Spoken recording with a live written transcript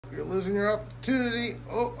you're losing your opportunity.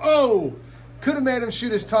 Oh, could have made him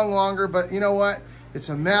shoot his tongue longer, but you know what? It's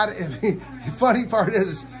a the funny part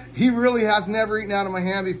is he really has never eaten out of my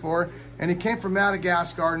hand before, and he came from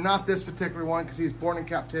Madagascar, not this particular one because he's born in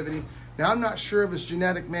captivity. Now, I'm not sure of his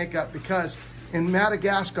genetic makeup because in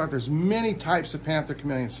Madagascar, there's many types of panther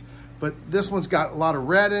chameleons, but this one's got a lot of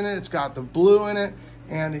red in it, it's got the blue in it,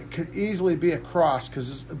 and it could easily be a cross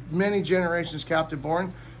because many generations captive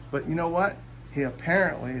born, but you know what? He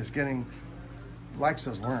apparently is likes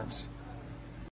those worms.